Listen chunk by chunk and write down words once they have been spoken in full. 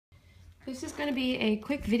This is going to be a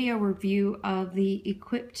quick video review of the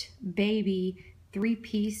Equipt Baby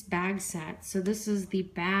 3-piece bag set. So this is the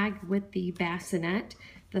bag with the bassinet.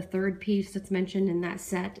 The third piece that's mentioned in that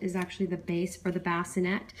set is actually the base for the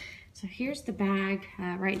bassinet. So here's the bag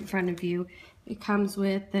right in front of you. It comes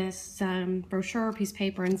with this brochure, piece of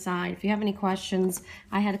paper inside. If you have any questions,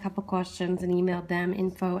 I had a couple questions and emailed them,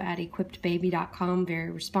 info@equiptbaby.com,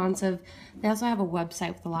 very responsive. They also have a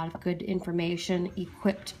website with a lot of good information,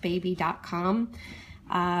 equiptbaby.com.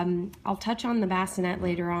 I'll touch on the bassinet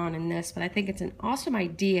later on in this, but I think it's an awesome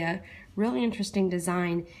idea, really interesting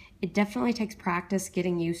design. It definitely takes practice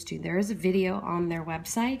getting used to. There is a video on their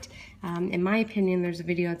website. In my opinion, there's a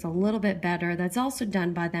video that's a little bit better that's also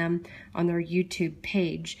done by them on their YouTube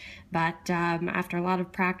page. But after a lot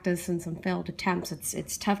of practice and some failed attempts,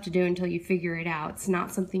 it's tough to do until you figure it out. It's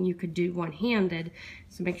not something you could do one-handed,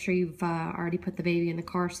 so make sure you've already put the baby in the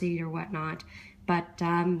car seat or whatnot. But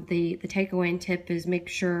the takeaway and tip is make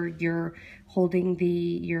sure you're holding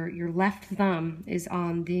your left thumb is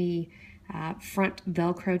on the front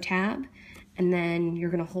Velcro tab, and then you're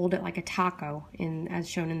going to hold it like a taco as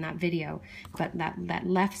shown in that video, but that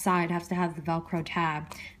left side has to have the Velcro tab.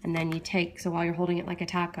 And then you take, so while you're holding it like a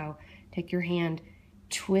taco, take your hand,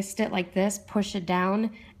 twist it like this, push it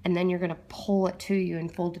down, and then you're going to pull it to you and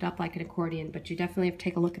fold it up like an accordion. But you definitely have to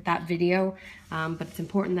take a look at that video, but it's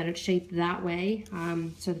important that it's shaped that way,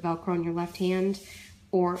 so the Velcro on your left hand,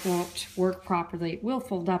 or it won't work properly. It will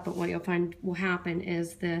fold up, but what you'll find will happen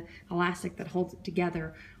is the elastic that holds it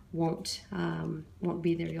together won't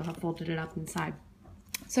be there. You'll have folded it up inside.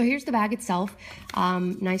 So here's the bag itself.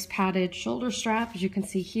 Nice padded shoulder strap, as you can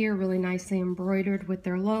see here, really nicely embroidered with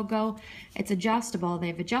their logo. It's adjustable.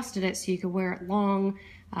 They've adjusted it so you can wear it long,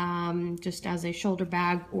 just as a shoulder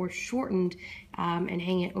bag, or shortened and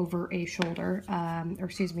hang it over a shoulder,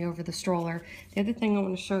 over the stroller. The other thing I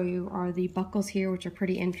want to show you are the buckles here, which are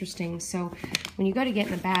pretty interesting. So when you go to get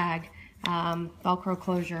in the bag, Velcro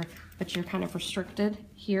closure, but you're kind of restricted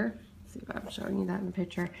here. Let's see if I'm showing you that in the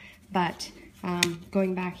picture. But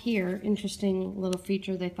going back here, interesting little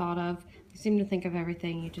feature they thought of. They seem to think of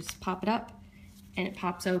everything. You just pop it up and it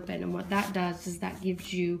pops open, and what that does is that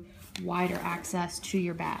gives you wider access to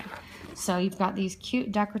your bag. So you've got these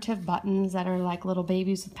cute decorative buttons that are like little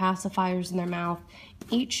babies with pacifiers in their mouth.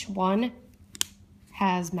 Each one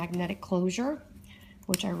has magnetic closure,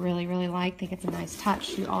 which I really like. I think it's a nice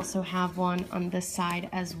touch. You also have one on this side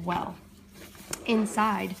as well.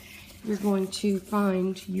 Inside, you're going to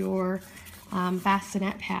find your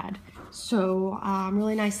bassinet pad. So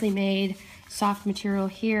really nicely made, soft material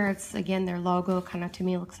here. It's, again, their logo kind of, to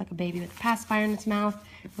me, looks like a baby with a pacifier in its mouth.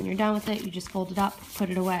 When you're done with it, you just fold it up, put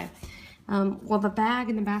it away. Well, the bag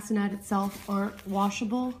and the bassinet itself aren't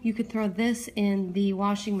washable. You could throw this in the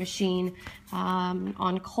washing machine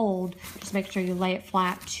on cold. Just make sure you lay it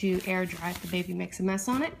flat to air dry if the baby makes a mess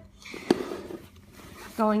on it.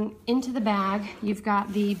 Going into the bag, you've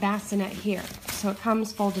got the bassinet here. So it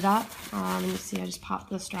comes folded up. And you see I just popped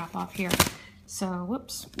the strap off here. So,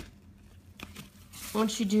 whoops.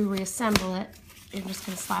 Once you do reassemble it, you're just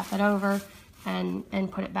going to slap it over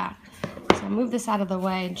and put it back. So I'll move this out of the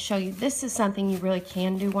way and show you. This is something you really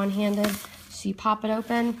can do one-handed. So you pop it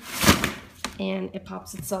open and it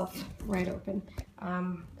pops itself right open.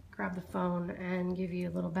 Grab the phone and give you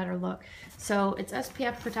a little better look. So it's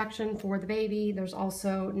SPF protection for the baby. There's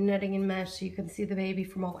also netting and mesh so you can see the baby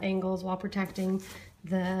from all angles while protecting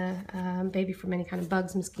the baby from any kind of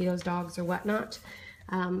bugs, mosquitoes, dogs, or whatnot.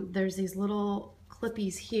 There's these little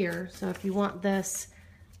clippies here, so if you want this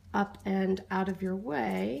up and out of your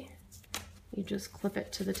way, you just clip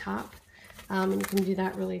it to the top. And you can do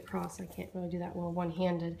that really across. I can't really do that well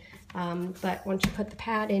one-handed. But once you put the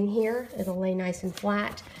pad in here, it'll lay nice and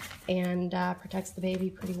flat and protects the baby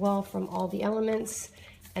pretty well from all the elements.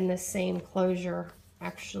 And the same closure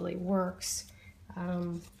actually works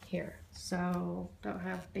here. So don't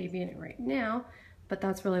have baby in it right now, but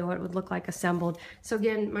that's really what it would look like assembled. So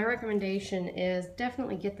again, my recommendation is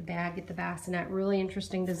definitely get the bag, get the bassinet. Really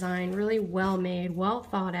interesting design, really well made, well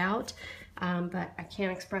thought out. But I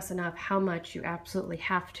can't express enough how much you absolutely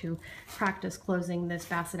have to practice closing this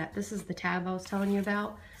bassinet. This is the tab I was telling you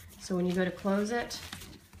about. So when you go to close it,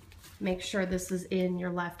 make sure this is in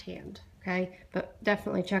your left hand, okay? But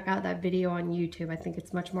definitely check out that video on YouTube. I think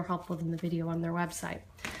it's much more helpful than the video on their website.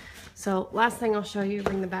 So last thing I'll show you,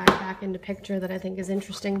 bring the bag back into picture, that I think is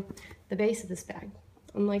interesting, the base of this bag.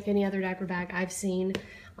 Unlike any other diaper bag I've seen,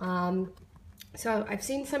 So I've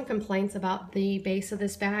seen some complaints about the base of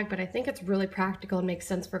this bag, but I think it's really practical and makes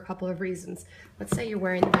sense for a couple of reasons. Let's say you're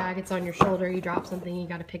wearing the bag, it's on your shoulder, you drop something, you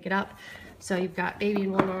got to pick it up. So you've got baby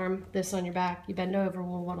in one arm, this on your back, you bend over.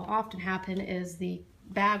 Well, what will often happen is the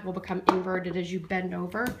bag will become inverted as you bend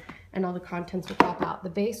over and all the contents will pop out. The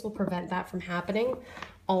base will prevent that from happening.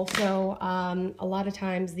 Also, a lot of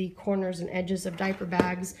times the corners and edges of diaper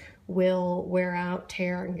bags will wear out,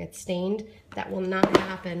 tear, and get stained. That will not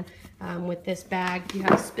happen with this bag. If you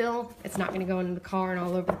have a spill, it's not going to go into the car and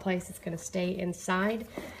all over the place. It's going to stay inside.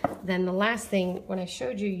 Then the last thing, when I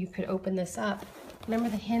showed you, you could open this up. Remember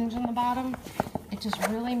the hinge on the bottom? It just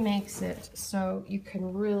really makes it so you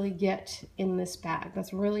can really get in this bag.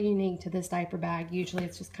 That's really unique to this diaper bag. Usually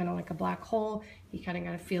it's just kind of like a black hole. You kind of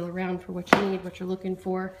got to feel around for what you need, what you're looking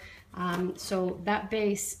for. So that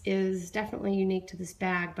base is definitely unique to this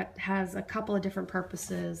bag, but has a couple of different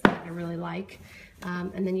purposes that I really like.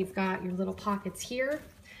 And then you've got your little pockets here,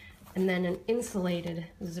 and then an insulated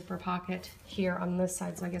zipper pocket here on this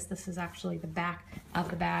side. So I guess this is actually the back of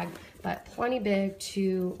the bag, but plenty big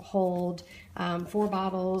to hold 4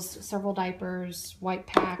 bottles, several diapers, white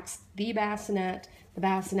packs, the bassinet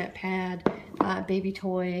pad, baby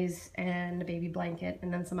toys, and a baby blanket,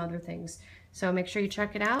 and then some other things. So make sure you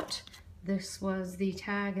check it out. This was the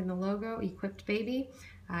tag and the logo, Equipped Baby.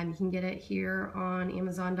 You can get it here on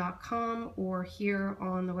Amazon.com or here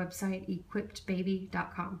on the website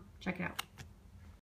equippedbaby.com. Check it out.